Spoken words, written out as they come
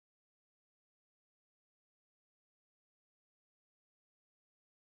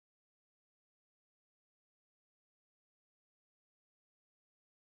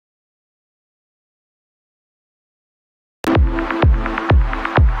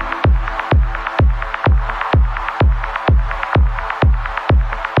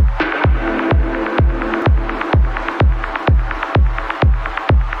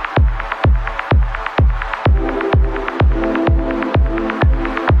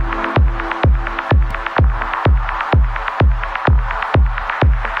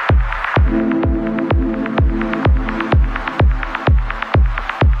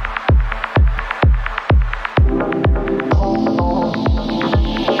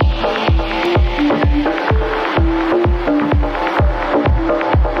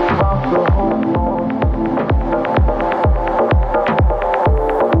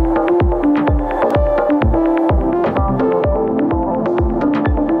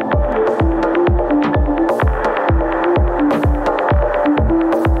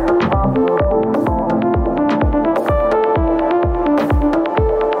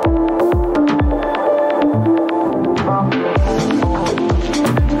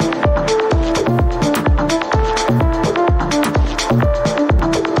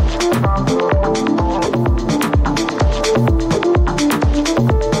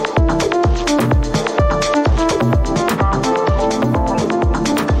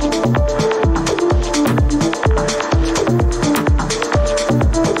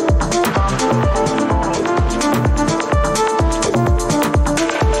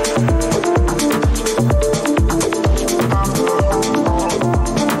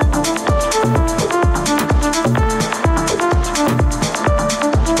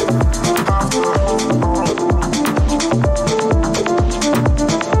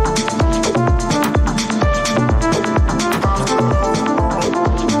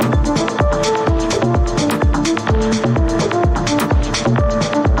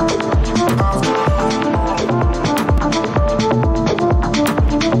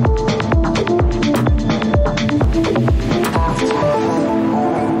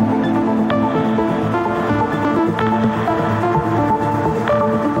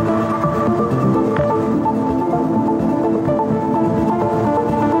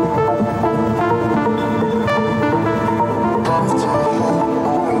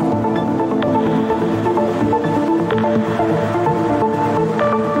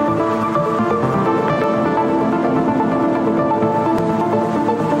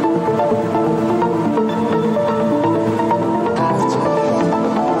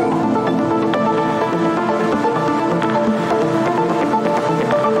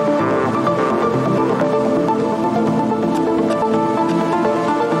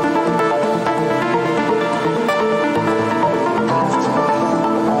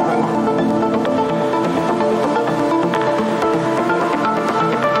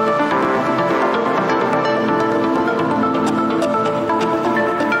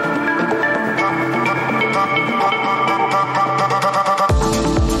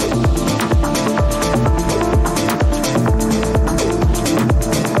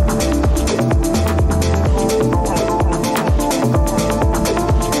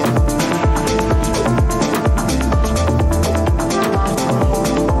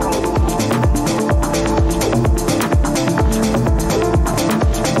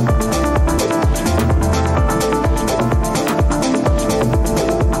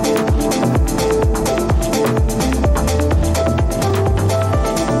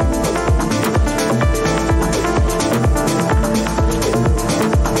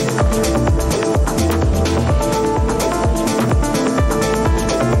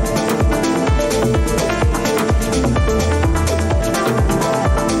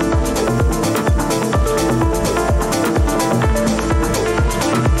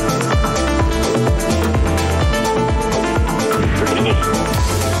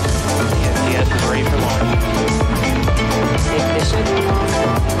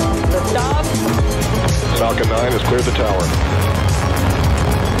Falcon 9 has cleared the tower.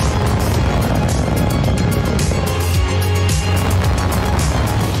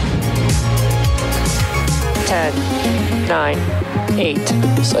 10, 9,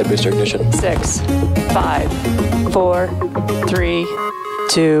 8. Side booster ignition. 6, 5, 4, 3,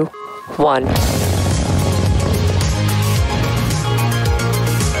 2, 1.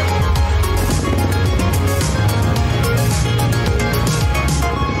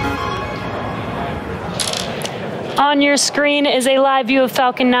 On your screen is a live view of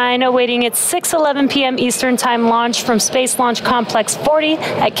Falcon 9 awaiting its 6:11 p.m. Eastern Time launch from Space Launch Complex 40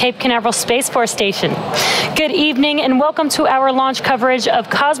 at Cape Canaveral Space Force Station. Good evening and welcome to our launch coverage of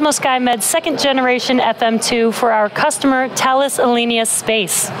COSMO-SkyMed Second Generation FM2 for our customer Thales Alenia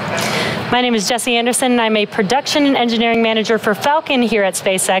Space. My name is Jessie Anderson and I'm a production and engineering manager for Falcon here at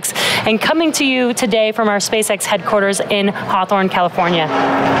SpaceX and coming to you today from our SpaceX headquarters in Hawthorne, California.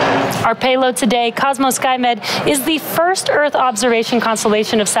 Our payload today, COSMO-SkyMed, is the first Earth observation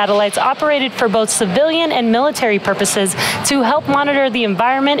constellation of satellites operated for both civilian and military purposes to help monitor the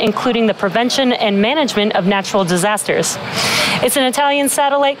environment, including the prevention and management of natural disasters. It's an Italian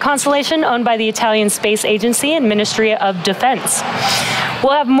satellite constellation owned by the Italian Space Agency and Ministry of Defense.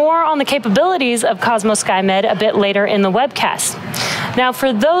 We'll have more on the capabilities of COSMO-SkyMed a bit later in the webcast. Now,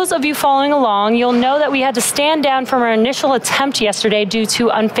 for those of you following along, you'll know that we had to stand down from our initial attempt yesterday due to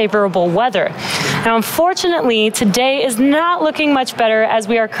unfavorable weather. Now, unfortunately, today is not looking much better as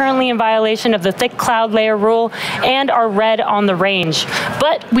we are currently in violation of the thick cloud layer rule and are red on the range.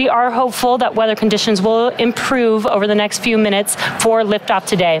 But we are hopeful that weather conditions will improve over the next few minutes for liftoff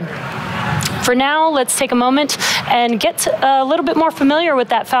today. For now, let's take a moment and get a little bit more familiar with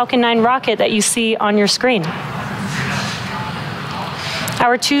that Falcon 9 rocket that you see on your screen.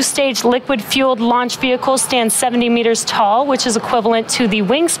 Our two-stage liquid-fueled launch vehicle stands 70 meters tall, which is equivalent to the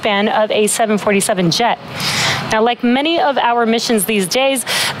wingspan of a 747 jet. Now, like many of our missions these days,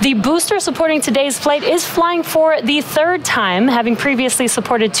 the booster supporting today's flight is flying for the third time, having previously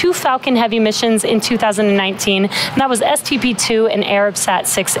supported 2 Falcon Heavy missions in 2019, and that was STP-2 and Arabsat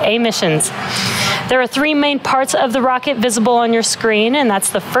 6A missions. There are 3 main parts of the rocket visible on your screen, and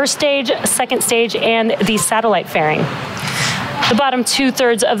that's the first stage, second stage, and the satellite fairing. The bottom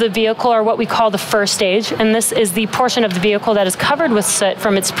 2/3 of the vehicle are what we call the first stage, and this is the portion of the vehicle that is covered with soot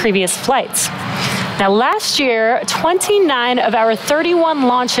from its previous flights. Now, last year, 29 of our 31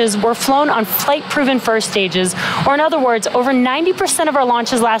 launches were flown on flight-proven first stages, or in other words, over 90% of our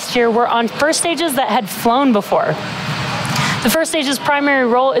launches last year were on first stages that had flown before. The first stage's primary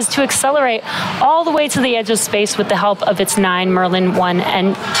role is to accelerate all the way to the edge of space with the help of its 9 Merlin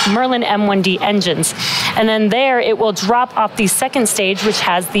M1D engines. And then there, it will drop off the second stage, which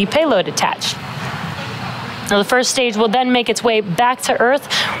has the payload attached. Now, the first stage will then make its way back to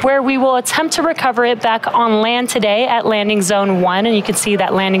Earth, where we will attempt to recover it back on land today at landing zone 1, and you can see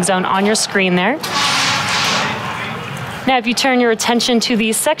that landing zone on your screen there. Now, if you turn your attention to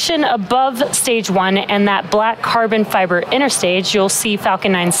the section above stage 1 and that black carbon fiber interstage, you'll see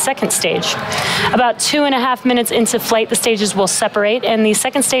Falcon 9's second stage. About 2.5 minutes into flight, the stages will separate, and the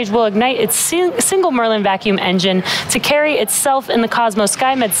second stage will ignite its single Merlin vacuum engine to carry itself and the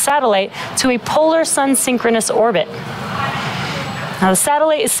COSMO-SkyMed satellite to a polar sun-synchronous orbit. Now, the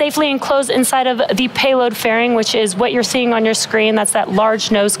satellite is safely enclosed inside of the payload fairing, which is what you're seeing on your screen. That's that large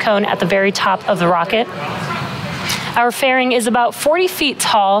nose cone at the very top of the rocket. Our fairing is about 40 feet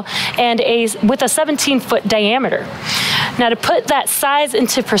tall and with a 17-foot diameter. Now, to put that size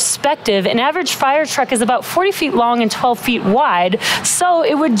into perspective, an average fire truck is about 40 feet long and 12 feet wide, so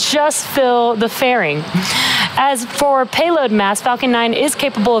it would just fill the fairing. As for payload mass, Falcon 9 is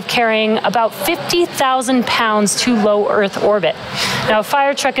capable of carrying about 50,000 pounds to low Earth orbit. Now, a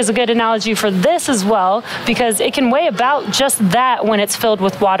fire truck is a good analogy for this as well, because it can weigh about just that when it's filled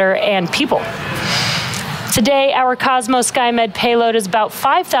with water and people. Today, our COSMO-SkyMed payload is about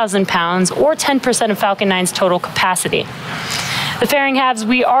 5,000 pounds, or 10% of Falcon 9's total capacity. The fairing halves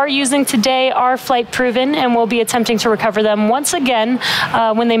we are using today are flight-proven, and we'll be attempting to recover them once again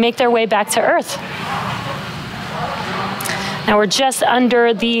when they make their way back to Earth. Now, we're just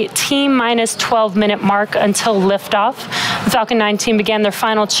under the T-minus 12-minute mark until liftoff. The Falcon 9 team began their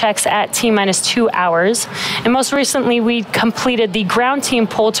final checks at T-minus 2 hours. And most recently, we completed the ground team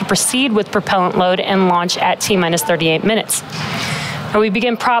pull to proceed with propellant load and launch at T-minus 38 minutes. We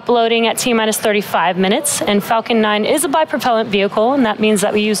begin prop loading at T-minus 35 minutes, and Falcon 9 is a bipropellant vehicle, and that means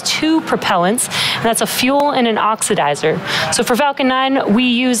that we use 2 propellants, and that's a fuel and an oxidizer. So for Falcon 9, we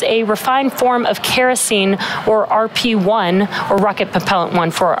use a refined form of kerosene, or RP1, or rocket propellant 1,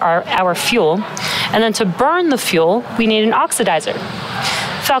 for our fuel. And then to burn the fuel, we need an oxidizer.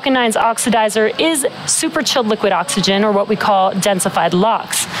 Falcon 9's oxidizer is super chilled liquid oxygen, or what we call densified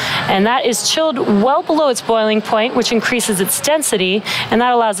LOX. And that is chilled well below its boiling point, which increases its density, and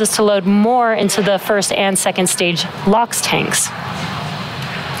that allows us to load more into the first and second stage LOX tanks.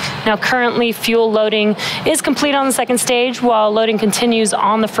 Now, currently, fuel loading is complete on the second stage, while loading continues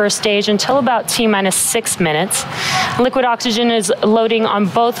on the first stage until about T-minus 6 minutes. Liquid oxygen is loading on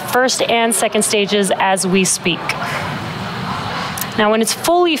both first and second stages as we speak. Now, when it's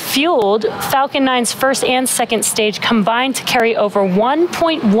fully fueled, Falcon 9's first and second stage combine to carry over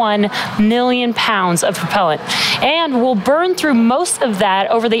 1.1 million pounds of propellant, and will burn through most of that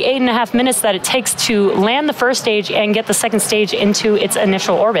over the 8.5 minutes that it takes to land the first stage and get the second stage into its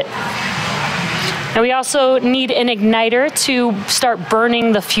initial orbit. Now, we also need an igniter to start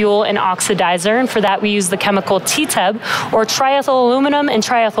burning the fuel and oxidizer, and for that we use the chemical TTEB, or triethyl aluminum and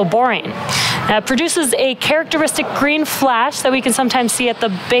triethyl borane. Now, it produces a characteristic green flash that we can sometimes see at the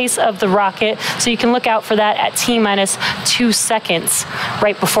base of the rocket, so you can look out for that at T-minus 2 seconds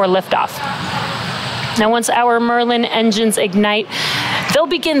right before liftoff. Now, once our Merlin engines ignite, they'll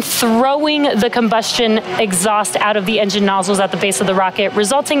begin throwing the combustion exhaust out of the engine nozzles at the base of the rocket,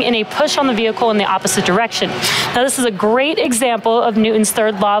 resulting in a push on the vehicle in the opposite direction. Now, this is a great example of Newton's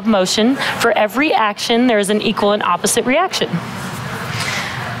third law of motion. For every action, there is an equal and opposite reaction.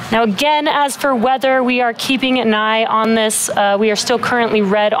 Now, again, as for weather, we are keeping an eye on this. We are still currently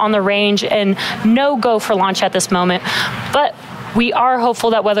red on the range and no go for launch at this moment. But we are hopeful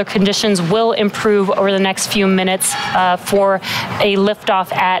that weather conditions will improve over the next few minutes for a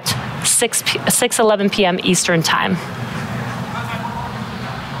liftoff at 6:11 p.m. Eastern Time.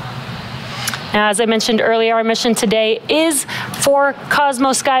 Now, as I mentioned earlier, our mission today is for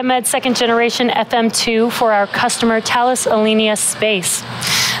COSMO-SkyMed Second Generation FM2 for our customer Thales Alenia Space.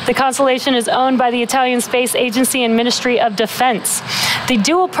 The constellation is owned by the Italian Space Agency and Ministry of Defense. The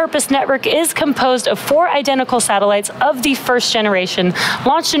dual-purpose network is composed of 4 identical satellites of the first generation,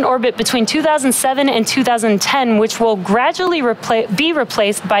 launched in orbit between 2007 and 2010, which will gradually be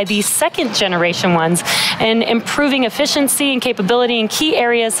replaced by the second generation ones, and improving efficiency and capability in key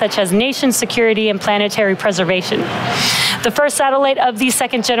areas such as nation security and planetary preservation. The first satellite of the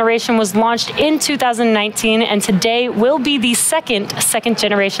second generation was launched in 2019, and today will be the second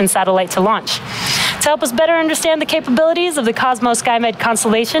generation satellite to launch. To help us better understand the capabilities of the COSMO-SkyMed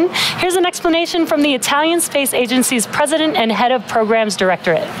constellation, here's an explanation from the Italian Space Agency's President and Head of Programs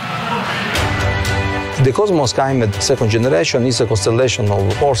Directorate. The COSMO-SkyMed Second Generation is a constellation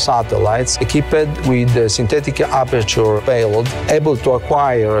of 4 satellites equipped with a synthetic aperture payload able to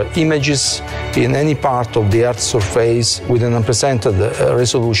acquire images in any part of the Earth's surface with an unprecedented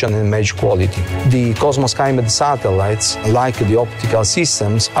resolution and image quality. The COSMO-SkyMed satellites, like the optical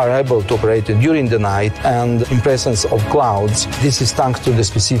systems, are able to operate during the night and in presence of clouds. This is thanks to the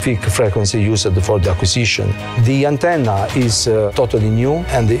specific frequency used for the acquisition. The antenna is totally new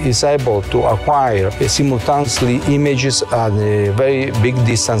and is able to acquire simultaneously images at a very big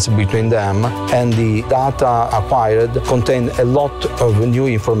distance between them, and the data acquired contain a lot of new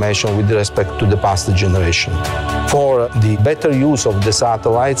information with respect to the past generation. For the better use of the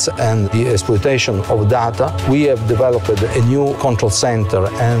satellites and the exploitation of data, we have developed a new control center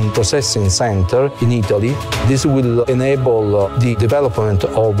and processing center in Italy. This will enable the development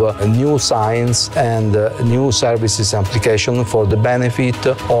of new science and new services application for the benefit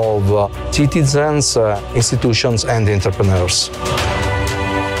of citizens, institutions and entrepreneurs.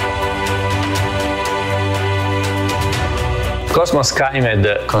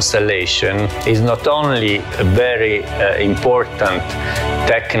 COSMO-SkyMed constellation is not only a very important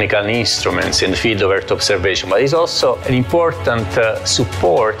technical instruments in the field of Earth observation, but is also an important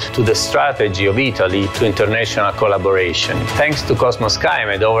support to the strategy of Italy to international collaboration. Thanks to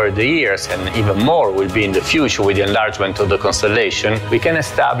COSMO-SkyMed over the years, and even more will be in the future with the enlargement of the constellation, we can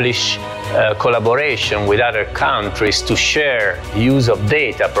establish collaboration with other countries to share use of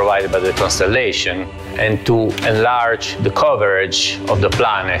data provided by the constellation and to enlarge the coverage of the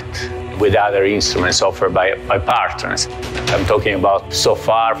planet with other instruments offered by partners. I'm talking about so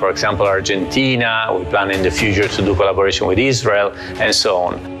far, for example, Argentina. We plan in the future to do collaboration with Israel and so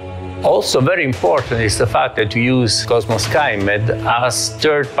on. Also very important is the fact that we use COSMO-SkyMed as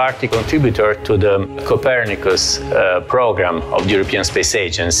third-party contributor to the Copernicus program of the European Space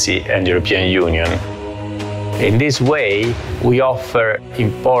Agency and European Union. In this way, we offer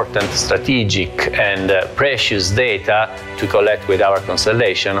important strategic and precious data to collect with our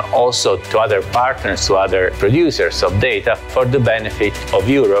constellation, also to other partners, to other producers of data, for the benefit of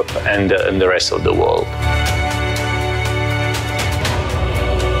Europe and the rest of the world.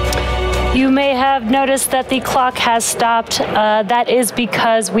 You may have noticed that the clock has stopped. That is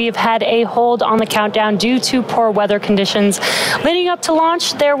because we've had a hold on the countdown due to poor weather conditions. Leading up to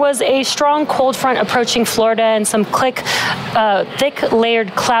launch, there was a strong cold front approaching Florida and some thick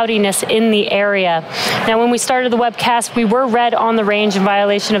layered cloudiness in the area. Now, when we started the webcast, we were red on the range in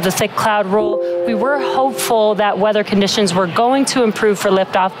violation of the thick cloud rule. We were hopeful that weather conditions were going to improve for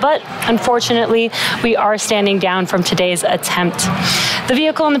liftoff, but unfortunately, we are standing down from today's attempt. The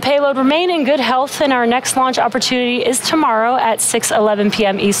vehicle and the payload remain in good health, and our next launch opportunity is tomorrow at 6:11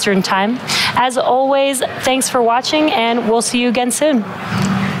 p.m. Eastern Time. As always, thanks for watching, and we'll see you again soon.